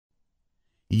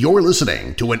You're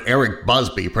listening to an Eric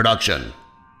Busby production.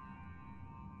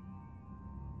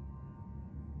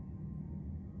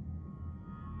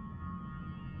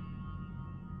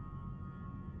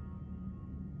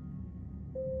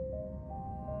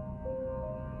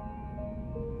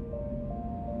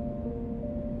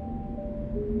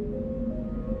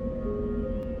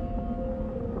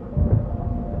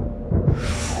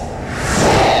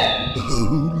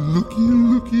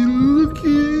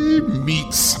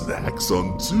 Meat snacks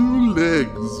on 2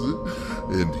 legs.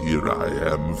 And here I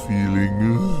am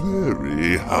feeling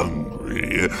very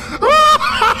hungry.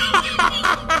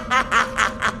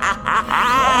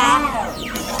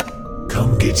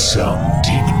 Come get some,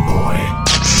 demon boy.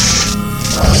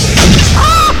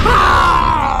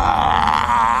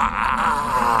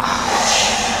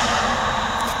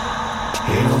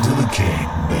 Hail to the king,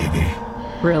 baby.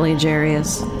 Really,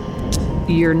 Jarius?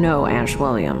 You're no Ash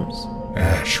Williams.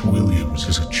 Ash Williams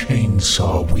is a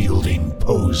chainsaw-wielding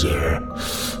poser.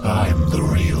 I'm the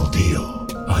real deal.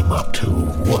 I'm up to,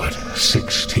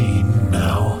 16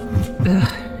 now?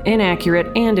 Ugh,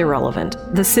 inaccurate and irrelevant.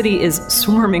 The city is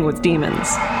swarming with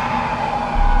demons.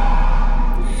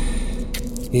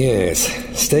 Yes,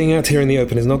 staying out here in the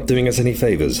open is not doing us any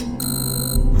favors.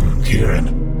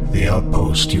 Kieran, the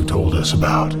outpost you told us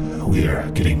about, we're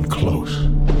getting close.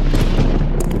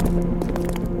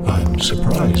 I'm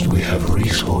surprised we have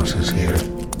resources here.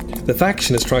 The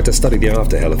faction has tried to study the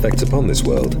afterhell effects upon this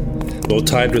world. Lord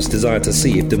Tydra's desired to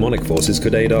see if demonic forces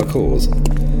could aid our cause.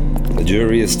 The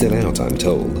jury is still out, I'm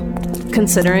told.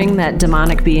 Considering that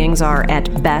demonic beings are,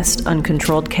 at best,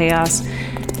 uncontrolled chaos,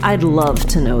 I'd love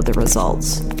to know the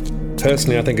results.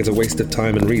 Personally, I think it's a waste of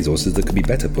time and resources that could be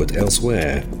better put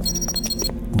elsewhere.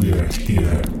 We're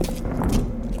here.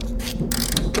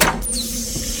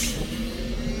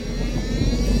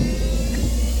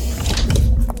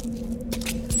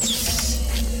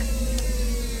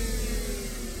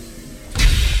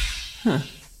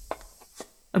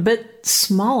 A bit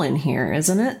small in here,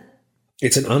 isn't it?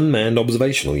 It's an unmanned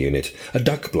observational unit, a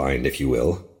duck blind, if you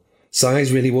will.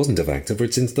 Size really wasn't a factor for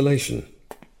its installation.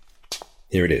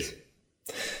 Here it is.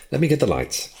 Let me get the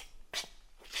lights.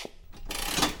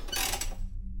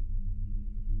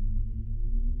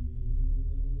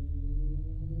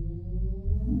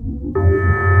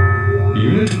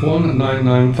 Unit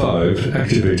 1995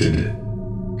 activated.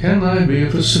 Can I be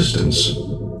of assistance?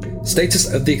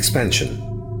 Status of the expansion.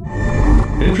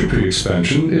 Entropy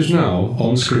expansion is now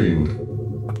on screen.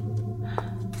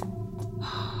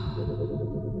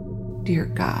 Dear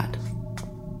God.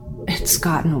 It's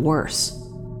gotten worse.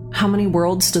 How many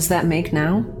worlds does that make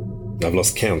now? I've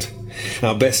lost count.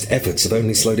 Our best efforts have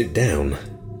only slowed it down.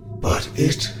 But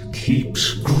it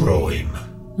keeps growing.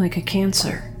 Like a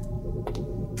cancer.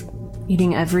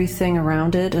 Eating everything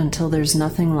around it until there's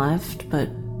nothing left but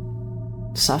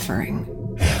suffering.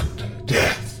 And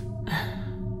death.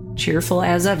 Cheerful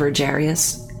as ever,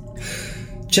 Jarius.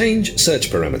 Change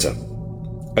search parameter.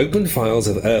 Open files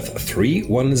of Earth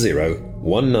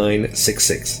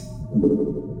 3101966.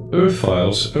 Earth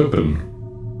files open.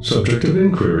 Subject of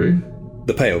inquiry.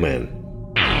 The Pale Man.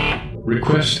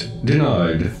 Request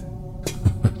denied.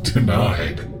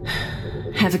 Denied.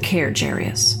 Have a care,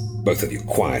 Jarius. Both of you,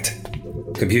 quiet.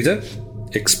 Computer,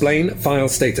 explain file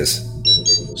status.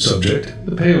 Subject,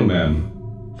 the Pale Man.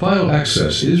 File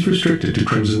access is restricted to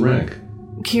Crimson rank.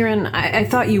 Kieran, I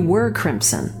thought you were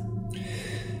Crimson.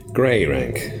 Grey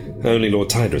rank. Only Lord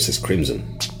Tydras is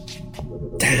Crimson.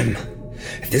 Damn.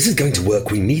 If this is going to work,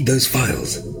 we need those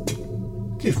files.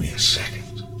 Give me a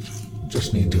second.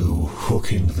 Just need to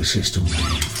hook into the system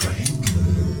mainframe.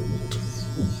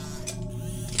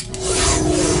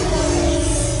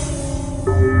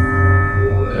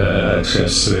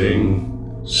 Accessing.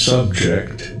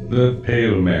 Subject, the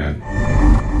Pale Man.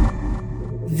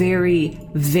 Very,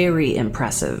 very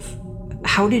impressive.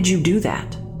 How did you do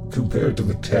that? Compared to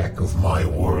the tech of my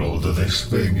world, this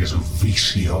thing is a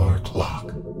VCR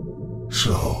clock.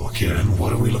 So, Kieran,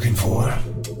 what are we looking for?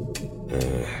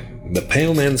 The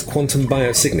Pale Man's quantum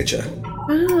biosignature.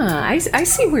 I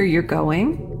see where you're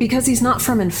going. Because he's not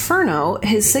from Inferno,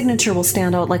 his signature will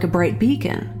stand out like a bright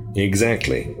beacon.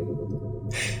 Exactly.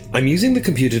 I'm using the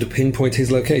computer to pinpoint his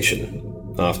location.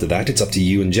 After that, it's up to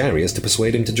you and Jarius to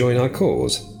persuade him to join our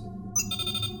cause.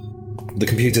 The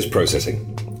computer's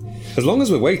processing. As long as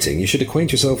we're waiting, you should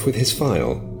acquaint yourself with his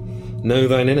file. Know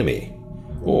thine enemy,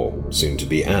 or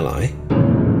soon-to-be ally.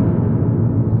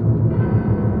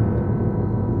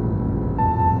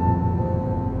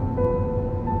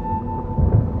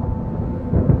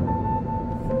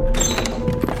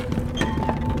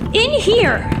 In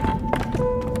here!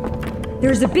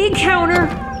 There's a big counter.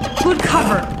 Good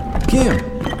cover. Kim,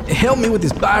 help me with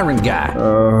this Byron guy.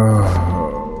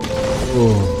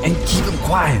 And keep him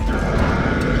quiet.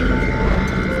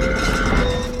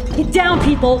 Get down,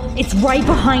 people! It's right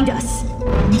behind us!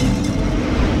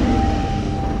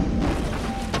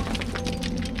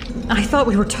 I thought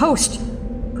we were toast,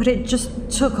 but it just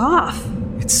took off.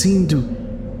 It seemed to...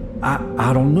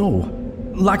 I don't know.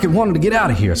 Like it wanted to get out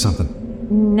of here or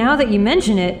something. Now that you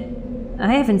mention it,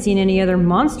 I haven't seen any other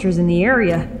monsters in the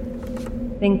area.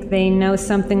 Think they know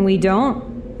something we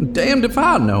don't? Damned if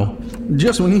I know.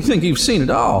 Just when you think you've seen it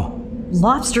all.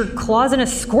 Lobster claws in a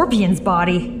scorpion's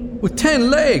body. With 10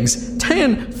 legs!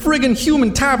 10 friggin'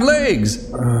 human-type legs!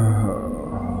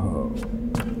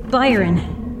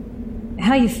 Byron,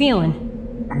 how you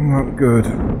feeling? I'm not good.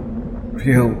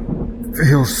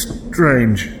 Feel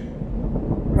strange.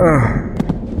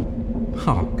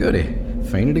 Oh, goody.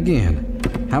 Fainted again.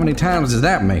 How many times does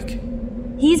that make?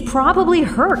 He's probably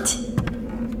hurt.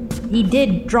 He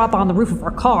did drop on the roof of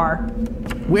our car.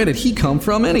 Where did he come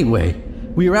from anyway?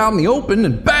 We were out in the open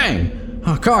and bang!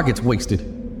 Our car gets wasted.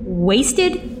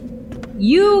 Wasted?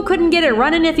 You couldn't get it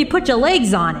running if you put your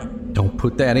legs on it. Don't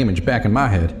put that image back in my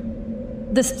head.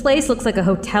 This place looks like a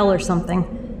hotel or something.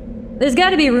 There's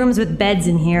gotta be rooms with beds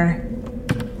in here.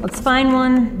 Let's find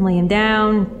one, lay him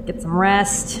down, get some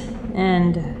rest,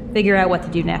 and figure out what to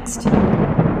do next.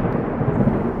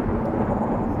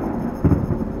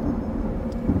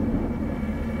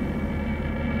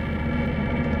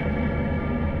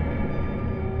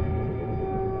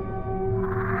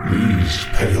 These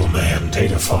Pale Man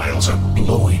data files are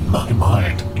blowing my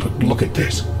mind. Look at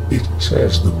this. It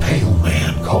says the Pale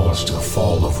Man caused the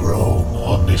fall of Rome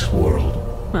on this world.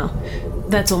 Well,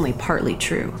 that's only partly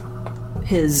true.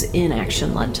 His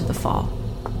inaction led to the fall.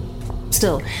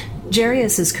 Still,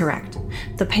 Jarius is correct.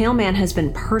 The Pale Man has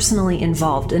been personally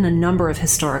involved in a number of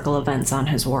historical events on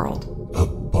his world. A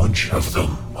bunch of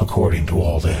them, according to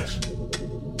all this.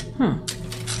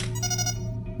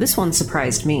 This one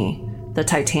surprised me. The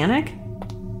Titanic?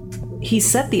 He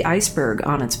set the iceberg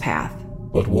on its path.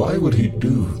 But why would he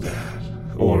do that?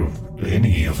 Or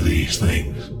any of these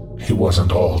things? It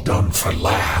wasn't all done for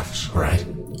laughs, right?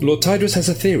 Lord Tidris has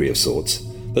a theory of sorts,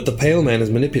 that the Pale Man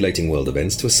is manipulating world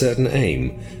events to a certain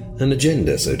aim, an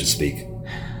agenda, so to speak.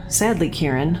 Sadly,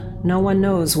 Kieran, no one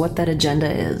knows what that agenda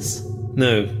is.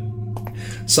 No.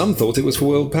 Some thought it was for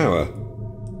world power.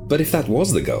 But if that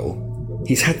was the goal,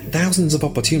 he's had thousands of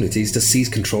opportunities to seize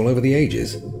control over the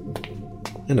ages.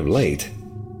 And of late,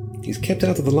 he's kept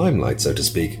out of the limelight, so to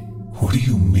speak. What do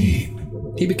you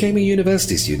mean? He became a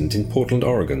university student in Portland,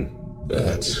 Oregon.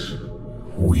 That's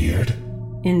weird.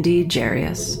 Indeed,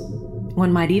 Jarius.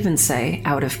 One might even say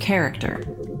out of character.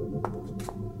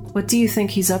 What do you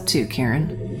think he's up to,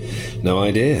 Kieran? No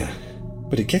idea.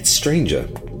 But it gets stranger.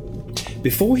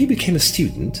 Before he became a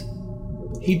student,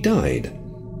 he died.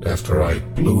 After I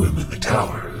blew him in the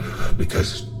tower,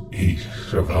 because he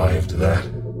survived that.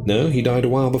 No, he died a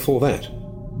while before that.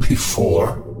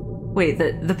 Before? Wait,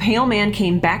 the Pale Man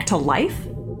came back to life?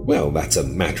 Well, that's a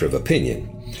matter of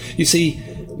opinion. You see,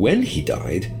 when he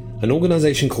died, an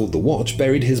organization called the Watch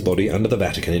buried his body under the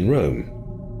Vatican in Rome.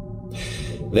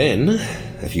 Then,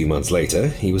 a few months later,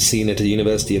 he was seen at a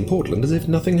university in Portland as if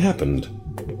nothing happened.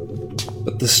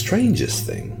 But the strangest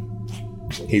thing,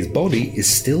 his body is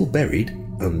still buried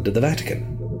under the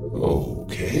Vatican.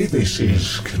 Okay, this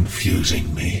is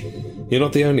confusing me. You're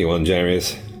not the only one,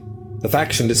 Jarius. The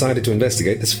faction decided to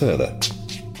investigate this further.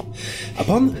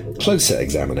 Upon closer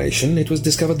examination, it was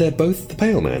discovered they're both the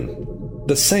Pale Man.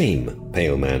 The same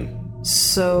Pale Man.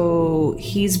 So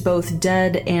he's both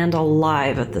dead and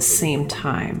alive at the same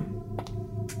time,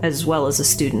 as well as a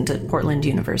student at Portland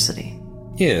University.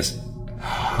 Yes.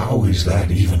 How is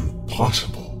that even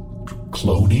possible?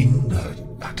 Cloning?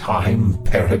 A time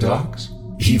paradox?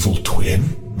 Evil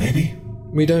twin, maybe?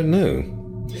 We don't know.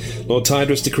 Lord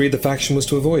Tidris decreed the faction was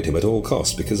to avoid him at all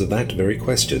costs because of that very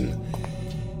question.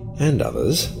 And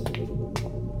others.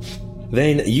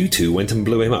 Then you two went and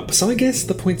blew him up, so I guess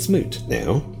the point's moot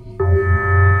now.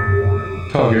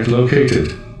 Target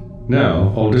located. Now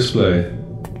on display.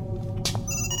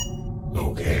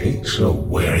 Okay, so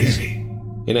where is he?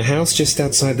 In a house just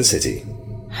outside the city.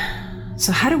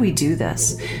 So how do we do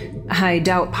this? I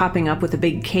doubt popping up with a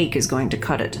big cake is going to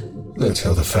cut it. That's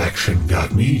how the faction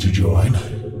got me to join.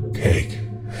 Cake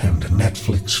and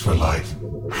Netflix for life.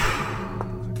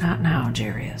 Not now,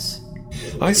 Jarius.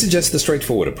 I suggest the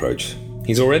straightforward approach.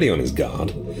 He's already on his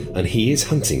guard, and he is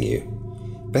hunting you.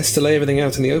 Best to lay everything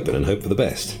out in the open and hope for the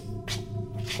best.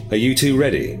 Are you two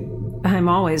ready? I'm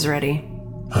always ready.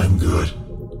 I'm good.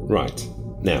 Right.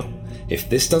 Now, if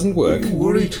this doesn't work... Don't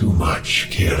worry too much,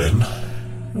 Kieran.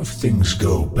 If things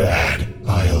go bad,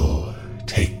 I'll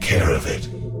take care of it.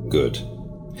 Good.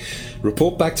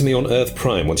 Report back to me on Earth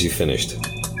Prime once you've finished.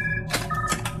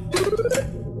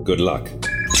 Good luck.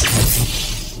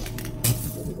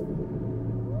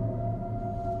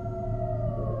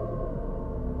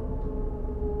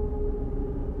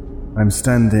 I'm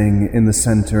standing in the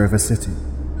center of a city.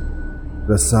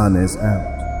 The sun is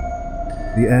out.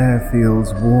 The air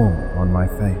feels warm on my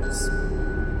face.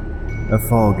 A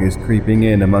fog is creeping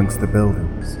in amongst the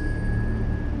buildings.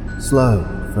 Slow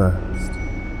at first.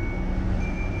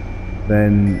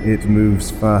 Then it moves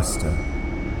faster.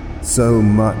 So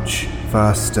much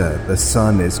faster, the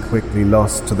sun is quickly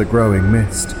lost to the growing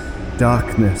mist.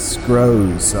 Darkness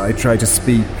grows. I try to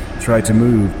speak, try to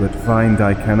move, but find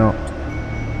I cannot.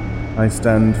 I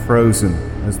stand frozen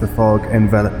as the fog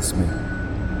envelops me.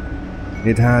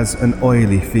 It has an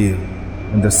oily feel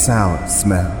and a sour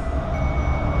smell.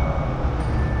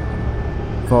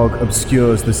 Fog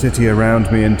obscures the city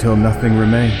around me until nothing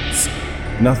remains.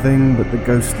 Nothing but the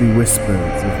ghostly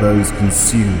whispers of those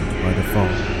consumed by the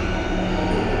fog.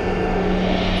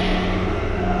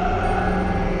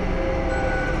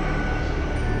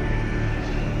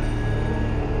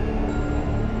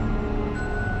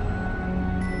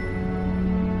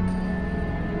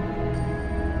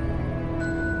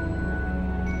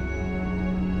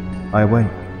 I wake,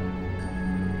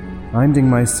 finding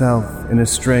myself in a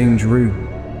strange room.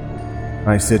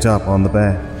 I sit up on the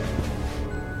bed.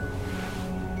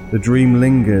 The dream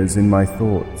lingers in my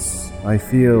thoughts. I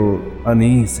feel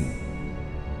uneasy.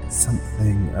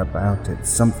 Something about it,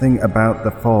 something about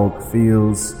the fog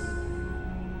feels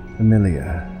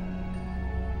familiar.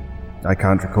 I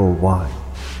can't recall why.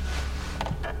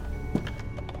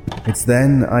 It's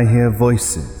then I hear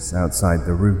voices outside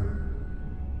the room.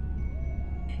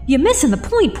 You're missing the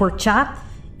point, Pork Chop.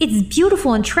 It's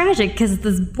beautiful and tragic because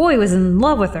this boy was in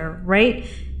love with her, right?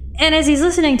 And as he's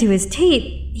listening to his tape,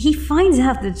 he finds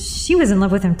out that she was in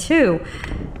love with him too.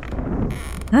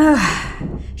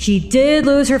 She did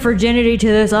lose her virginity to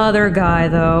this other guy,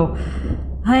 though.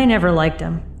 I never liked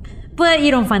him. But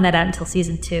you don't find that out until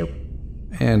season 2.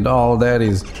 And all that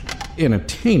is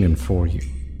entertaining for you.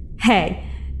 Hey,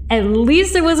 at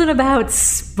least it wasn't about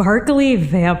sparkly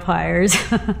vampires.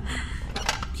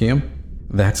 Kim,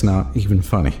 that's not even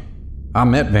funny. I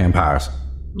met vampires.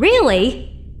 Really?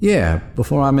 Yeah,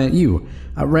 before I met you.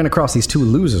 I ran across these 2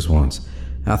 losers once.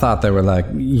 I thought they were like,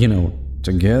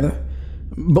 together.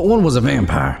 But one was a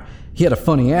vampire. He had a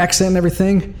funny accent and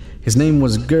everything. His name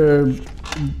was Gergayi,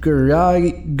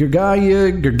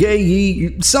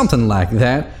 something like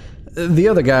that. The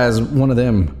other guy's one of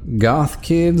them goth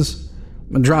kids.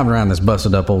 Driving around this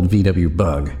busted up old VW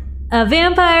Bug. A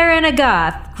vampire and a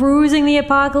goth, cruising the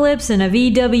apocalypse in a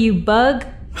VW Bug?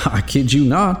 I kid you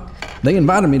not. They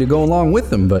invited me to go along with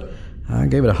them, but I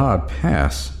gave it a hard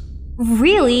pass.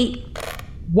 Really?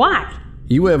 Why?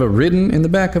 You ever ridden in the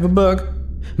back of a Bug?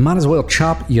 Might as well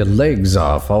chop your legs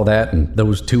off, all that, and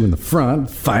those 2 in the front,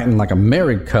 fighting like a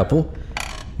married couple.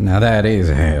 Now that is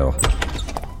hell.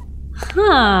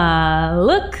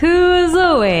 Look who's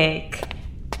awake.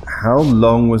 How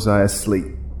long was I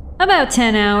asleep? About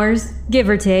 10 hours, give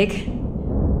or take.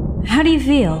 How do you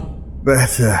feel?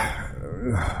 Better.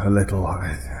 A little.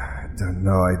 I don't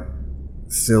know. I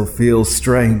still feel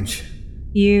strange.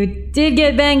 You did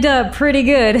get banged up pretty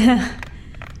good.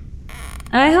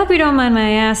 I hope you don't mind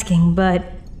my asking, but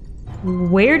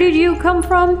where did you come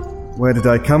from? Where did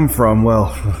I come from?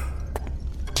 Well,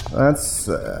 that's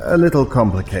a little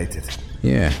complicated.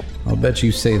 Yeah, I'll bet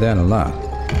you say that a lot.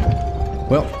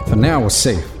 Well, for now we're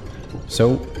safe.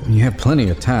 So, you have plenty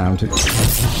of time to...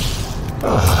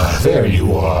 There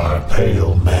you are,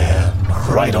 pale man.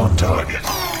 Right on target.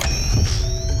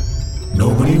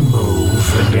 Nobody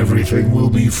move and everything will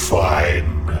be fine.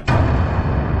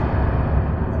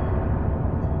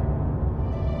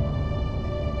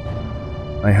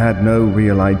 I had no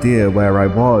real idea where I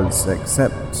was,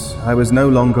 except I was no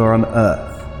longer on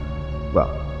Earth.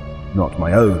 Well, not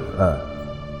my own Earth.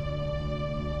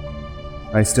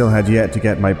 I still had yet to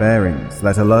get my bearings,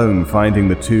 let alone finding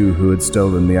the 2 who had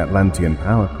stolen the Atlantean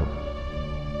power core.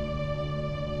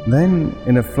 Then,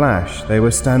 in a flash, they were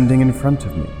standing in front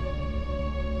of me.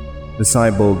 The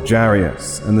cyborg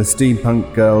Jarius and the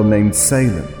steampunk girl named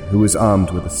Salem, who was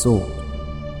armed with a sword.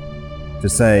 To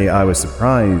say I was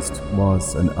surprised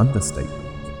was an understatement.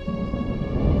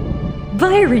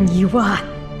 Byron, you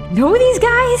know these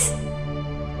guys?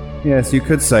 Yes, you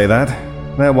could say that.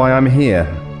 They're why I'm here.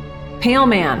 Pale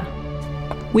Man,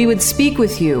 we would speak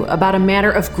with you about a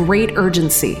matter of great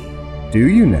urgency. Do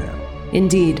you now?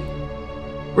 Indeed.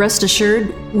 Rest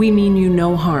assured, we mean you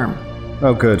no harm.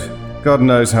 Oh, good. God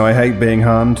knows how I hate being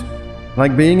harmed.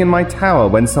 like being in my tower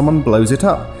when someone blows it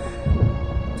up.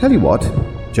 Tell you what,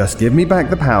 just give me back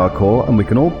the power core and we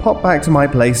can all pop back to my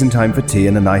place in time for tea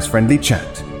and a nice friendly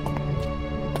chat.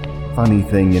 Funny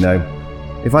thing,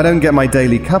 if I don't get my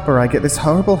daily cuppa, I get this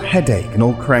horrible headache and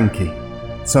all cranky.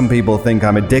 Some people think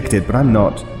I'm addicted, but I'm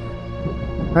not.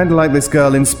 Kinda like this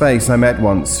girl in space I met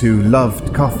once who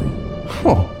loved coffee.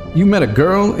 Oh, you met a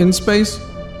girl in space?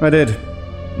 I did.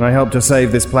 I helped her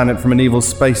save this planet from an evil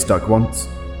space duck once.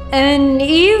 An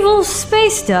evil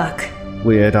space duck?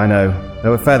 Weird, I know.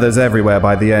 There were feathers everywhere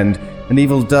by the end, and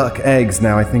evil duck eggs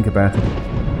now I think about it.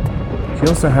 She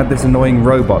also had this annoying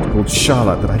robot called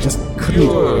Charlotte that I just couldn't...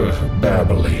 You're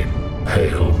babbling,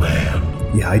 pale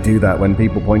man. Yeah, I do that when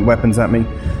people point weapons at me.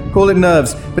 Call it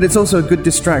nerves, but it's also a good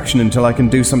distraction until I can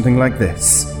do something like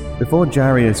this. Before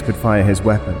Jarius could fire his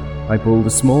weapon, I pulled a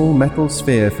small metal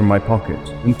sphere from my pocket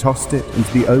and tossed it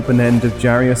into the open end of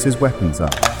Jarius's weapons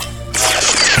arm.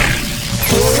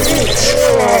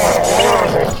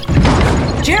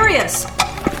 Jarius!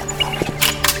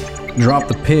 Drop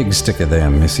the pig sticker there,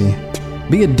 missy.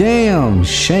 Be a damn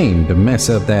shame to mess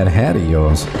up that hat of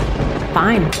yours.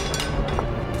 Fine.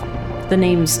 The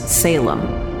name's Salem,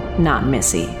 not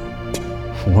Missy.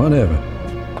 Whatever.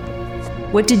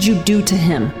 What did you do to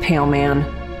him, Pale Man?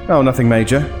 Oh, nothing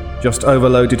major. Just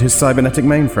overloaded his cybernetic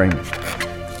mainframe.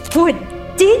 What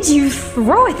did you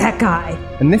throw at that guy?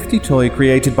 A nifty toy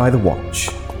created by the Watch.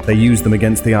 They use them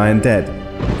against the Iron Dead.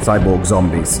 Cyborg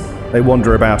zombies. They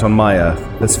wander about on my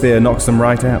Earth. The sphere knocks them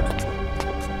right out.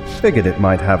 Figured it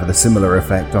might have the similar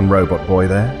effect on Robot Boy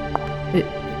there.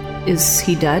 Is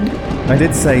he dead? I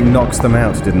did say knocks them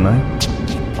out, didn't I?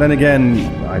 Then again,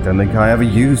 I don't think I ever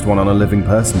used one on a living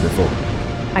person before.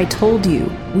 I told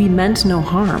you, we meant no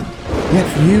harm.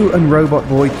 Yet you and Robot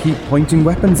Boy keep pointing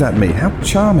weapons at me. How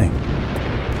charming.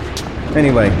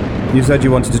 Anyway, you said you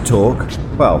wanted to talk.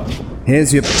 Well,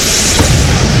 here's your...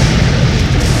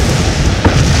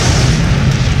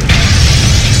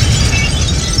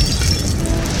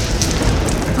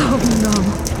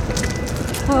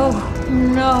 Oh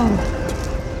no.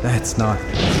 That's not...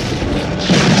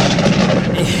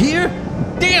 Here?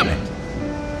 Damn it!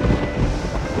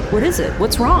 What is it?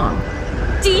 What's wrong?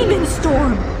 Demon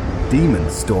storm! Demon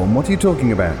storm? What are you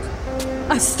talking about?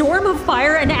 A storm of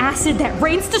fire and acid that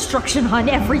rains destruction on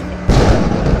everything.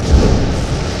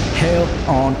 Hell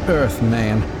on earth,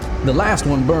 man. The last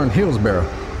one burned Hillsborough.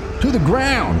 To the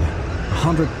ground.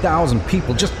 100,000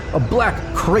 people, just a black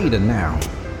crater now.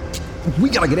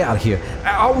 We gotta get out of here.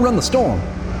 I'll run the storm.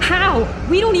 How?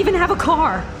 We don't even have a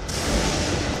car.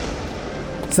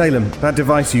 Salem, that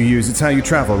device you use, it's how you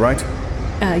travel, right?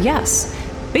 Yes.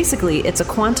 Basically, it's a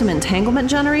quantum entanglement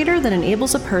generator that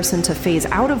enables a person to phase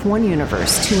out of one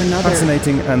universe to another...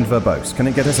 Fascinating and verbose. Can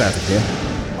it get us out of here?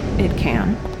 It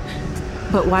can.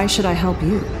 But why should I help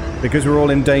you? Because we're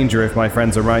all in danger if my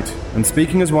friends are right. And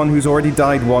speaking as one who's already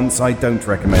died once, I don't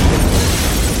recommend it.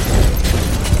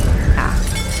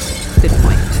 Good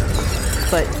point.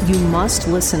 But you must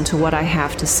listen to what I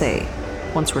have to say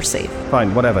once we're safe.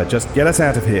 Fine, whatever. Just get us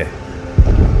out of here.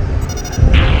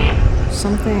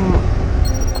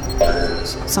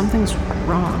 Something's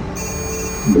wrong.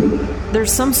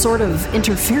 There's some sort of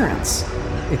interference.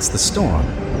 It's the storm.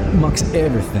 Mucks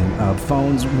everything up.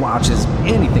 Phones, watches,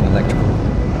 anything electrical.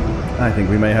 I think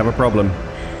we may have a problem.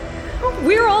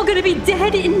 We're all gonna be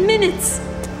dead in minutes.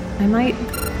 I might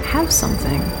have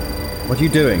something. What are you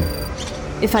doing?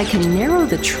 If I can narrow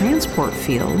the transport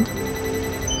field...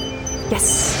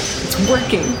 Yes, it's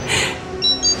working.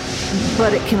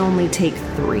 But it can only take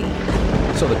 3.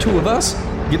 So the two of us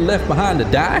get left behind to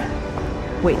die?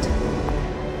 Wait.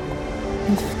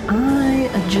 If I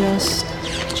adjust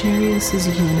Jarius's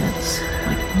units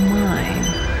like mine...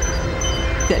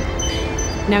 Good.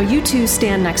 Now you two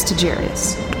stand next to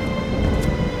Jarius.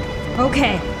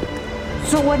 Okay.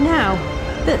 So what now?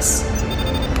 This.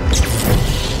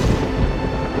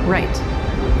 Right.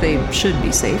 They should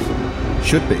be safe.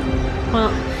 Should be.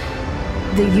 Well,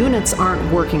 the units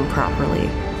aren't working properly.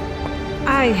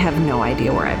 I have no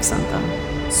idea where I've sent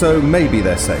them. So maybe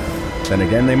they're safe. Then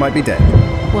again, they might be dead.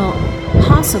 Well,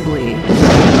 possibly.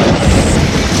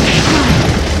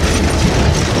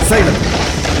 Salem!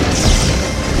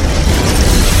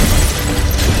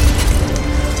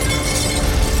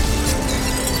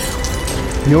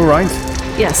 You all right?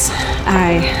 Yes,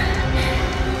 I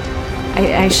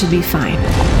should be fine.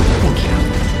 Thank you.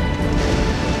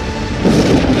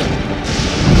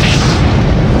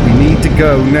 We need to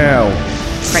go now.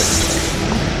 Right.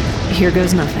 Here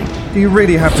goes nothing. Do you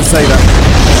really have to say that?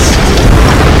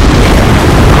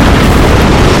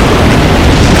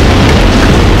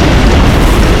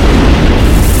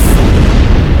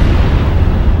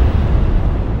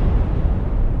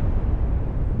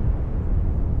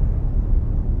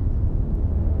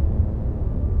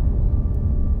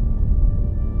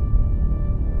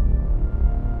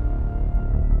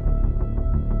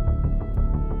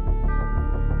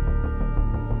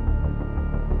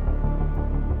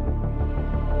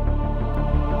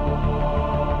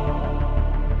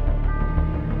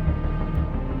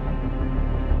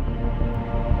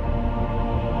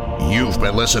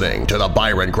 been listening to the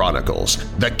Byron Chronicles,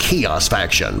 The Chaos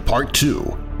Faction Part 2,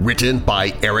 written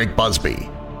by Eric Busby.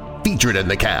 Featured in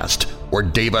the cast were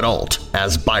David Alt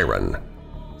as Byron,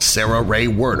 Sarah Ray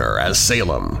Werner as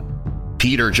Salem,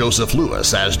 Peter Joseph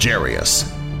Lewis as Jarius,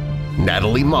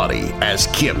 Natalie Motti as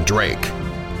Kim Drake,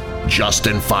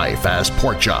 Justin Fife as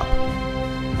Porkchop,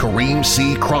 Kareem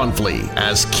C. Cronfley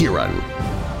as Kieran,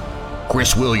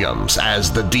 Chris Williams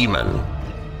as the Demon,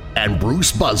 and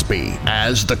Bruce Busby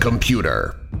as the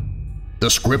Computer. The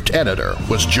script editor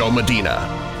was Joe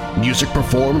Medina. Music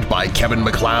performed by Kevin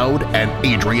MacLeod and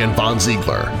Adrian Von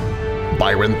Ziegler.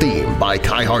 Byron theme by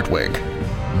Kai Hartwig.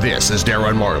 This is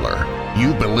Darren Marlar.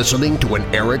 You've been listening to an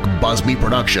Eric Busby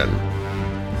production.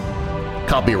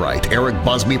 Copyright Eric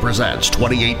Busby Presents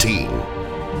 2018.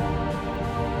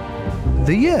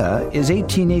 The year is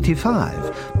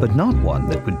 1885, but not one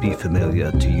that would be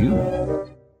familiar to you.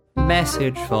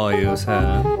 Message for you,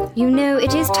 sir. You know,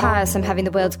 it is tiresome having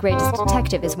the world's greatest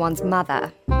detective as one's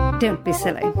mother. Don't be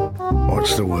silly.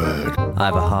 What's the word?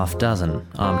 I've a half dozen,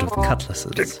 armed with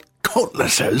cutlasses.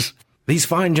 Cutlasses? These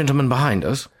fine gentlemen behind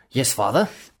us? Yes, father.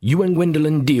 You and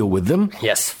Gwendolyn deal with them?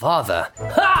 Yes, father.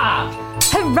 Ha!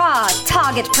 Hurrah!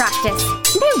 Target practice.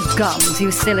 No guns,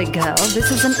 you silly girl. This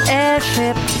is an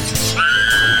airship.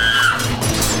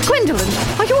 Gwendolyn,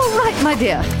 are you all right, my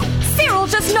dear? Cyril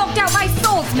just knocked out my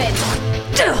swordsman!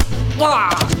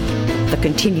 The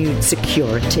continued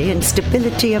security and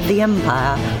stability of the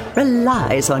Empire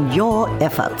relies on your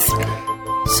efforts.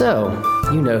 So,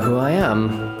 you know who I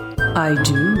am. I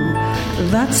do.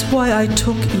 That's why I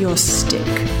took your stick.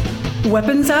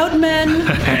 Weapons out, men!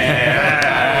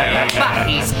 But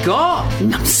he's gone!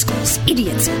 Numbskulls,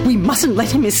 idiots! We mustn't let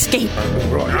him escape!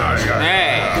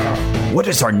 Hey! What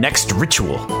is our next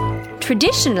ritual?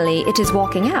 Traditionally, it is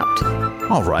walking out.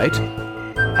 All right.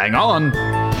 Hang on.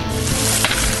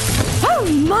 Oh,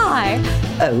 my!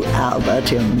 Oh,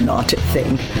 Albert, you're not a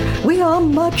thing. We are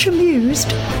much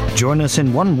amused. Join us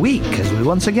in 1 week as we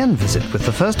once again visit with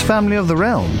the first family of the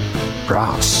realm,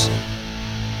 Brass.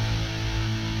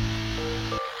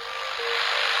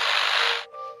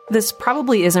 This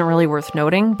probably isn't really worth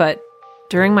noting, but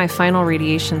during my final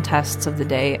radiation tests of the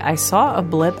day, I saw a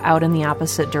blip out in the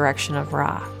opposite direction of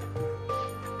Ra.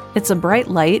 It's a bright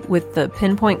light with the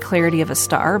pinpoint clarity of a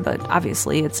star, but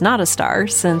obviously it's not a star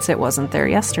since it wasn't there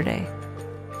yesterday.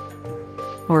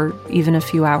 Or even a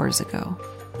few hours ago.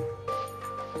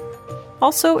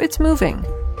 Also, it's moving.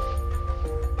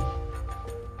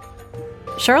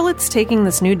 Charlotte's taking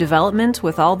this new development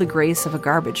with all the grace of a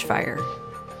garbage fire.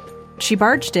 She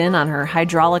barged in on her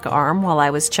hydraulic arm while I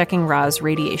was checking Ra's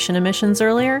radiation emissions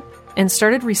earlier, and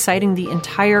started reciting the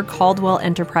entire Caldwell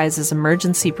Enterprises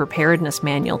Emergency Preparedness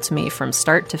Manual to me from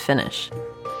start to finish.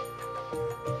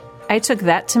 I took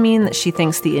that to mean that she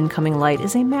thinks the incoming light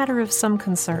is a matter of some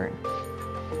concern.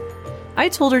 I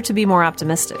told her to be more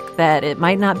optimistic, that it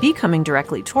might not be coming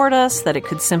directly toward us, that it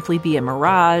could simply be a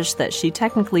mirage, that she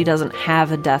technically doesn't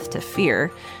have a death to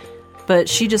fear, but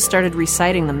she just started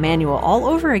reciting the manual all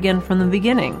over again from the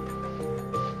beginning.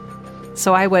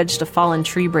 So I wedged a fallen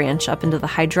tree branch up into the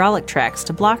hydraulic tracks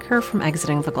to block her from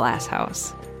exiting the glass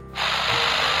house.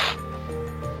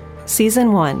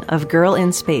 Season 1 of Girl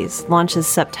in Space launches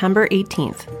September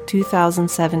 18th,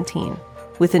 2017,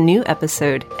 with a new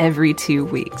episode every 2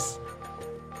 weeks.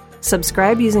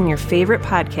 Subscribe using your favorite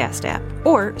podcast app,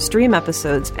 or stream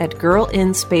episodes at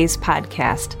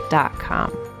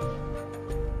girlinspacepodcast.com.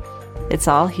 It's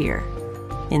all here,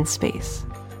 in space.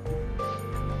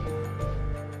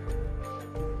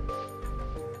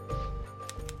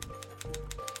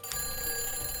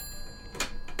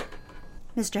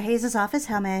 Mr. Hayes' office,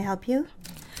 how may I help you?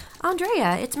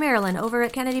 Andrea, it's Marilyn over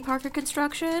at Kennedy Parker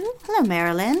Construction. Hello,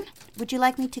 Marilyn. Would you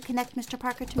like me to connect Mr.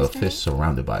 Parker to Mr. A fish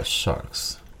surrounded by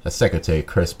sharks. A secretary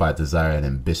cursed by desire and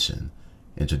ambition.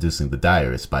 Introducing The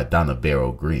Diarist by Donna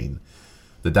Barrow Green.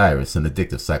 The Diarist, an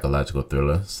addictive psychological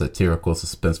thriller, satirical,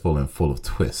 suspenseful, and full of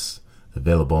twists.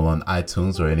 Available on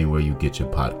iTunes or anywhere you get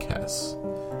your podcasts.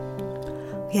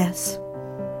 Yes.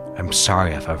 I'm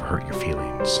sorry if I've hurt your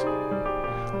feelings.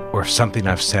 Or if something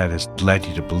I've said has led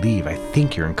you to believe I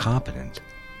think you're incompetent.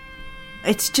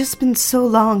 It's just been so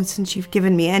long since you've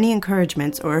given me any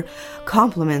encouragements or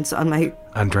compliments on my...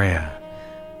 Andrea,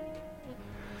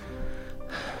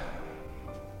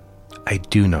 I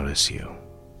do notice you.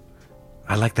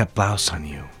 I like that blouse on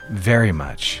you very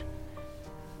much.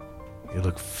 You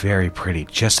look very pretty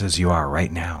just as you are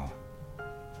right now.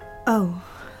 Oh,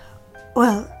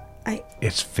 well,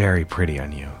 It's very pretty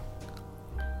on you.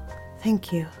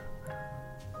 Thank you.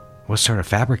 What sort of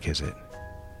fabric is it?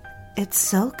 It's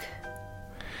silk.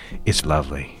 It's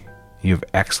lovely. You have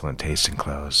excellent taste in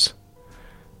clothes.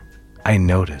 I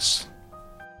notice.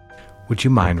 Would you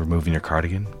mind removing your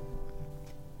cardigan?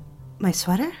 My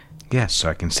sweater? Yes, so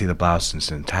I can see the blouse in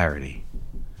its entirety.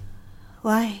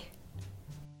 Why?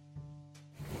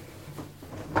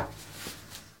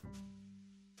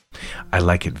 I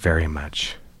like it very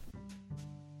much.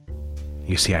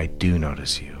 You see, I do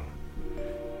notice you.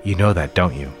 You know that,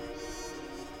 don't you?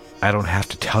 I don't have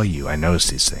to tell you I notice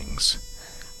these things.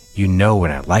 You know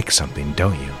when I like something,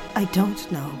 don't you? I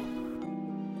don't know.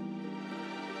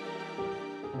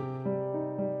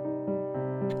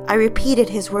 I repeated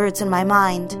his words in my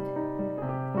mind.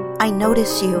 I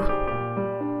notice you.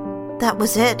 That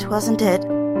was it, wasn't it?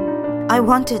 I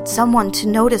wanted someone to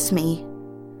notice me.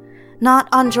 Not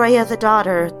Andrea the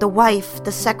daughter, the wife,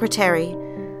 the secretary.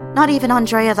 Not even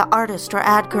Andrea the artist or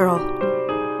ad girl.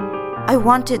 I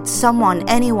wanted someone,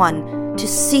 anyone, to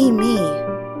see me.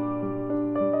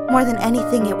 More than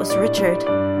anything, it was Richard.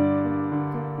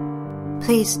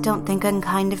 Please don't think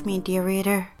unkind of me, dear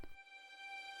reader.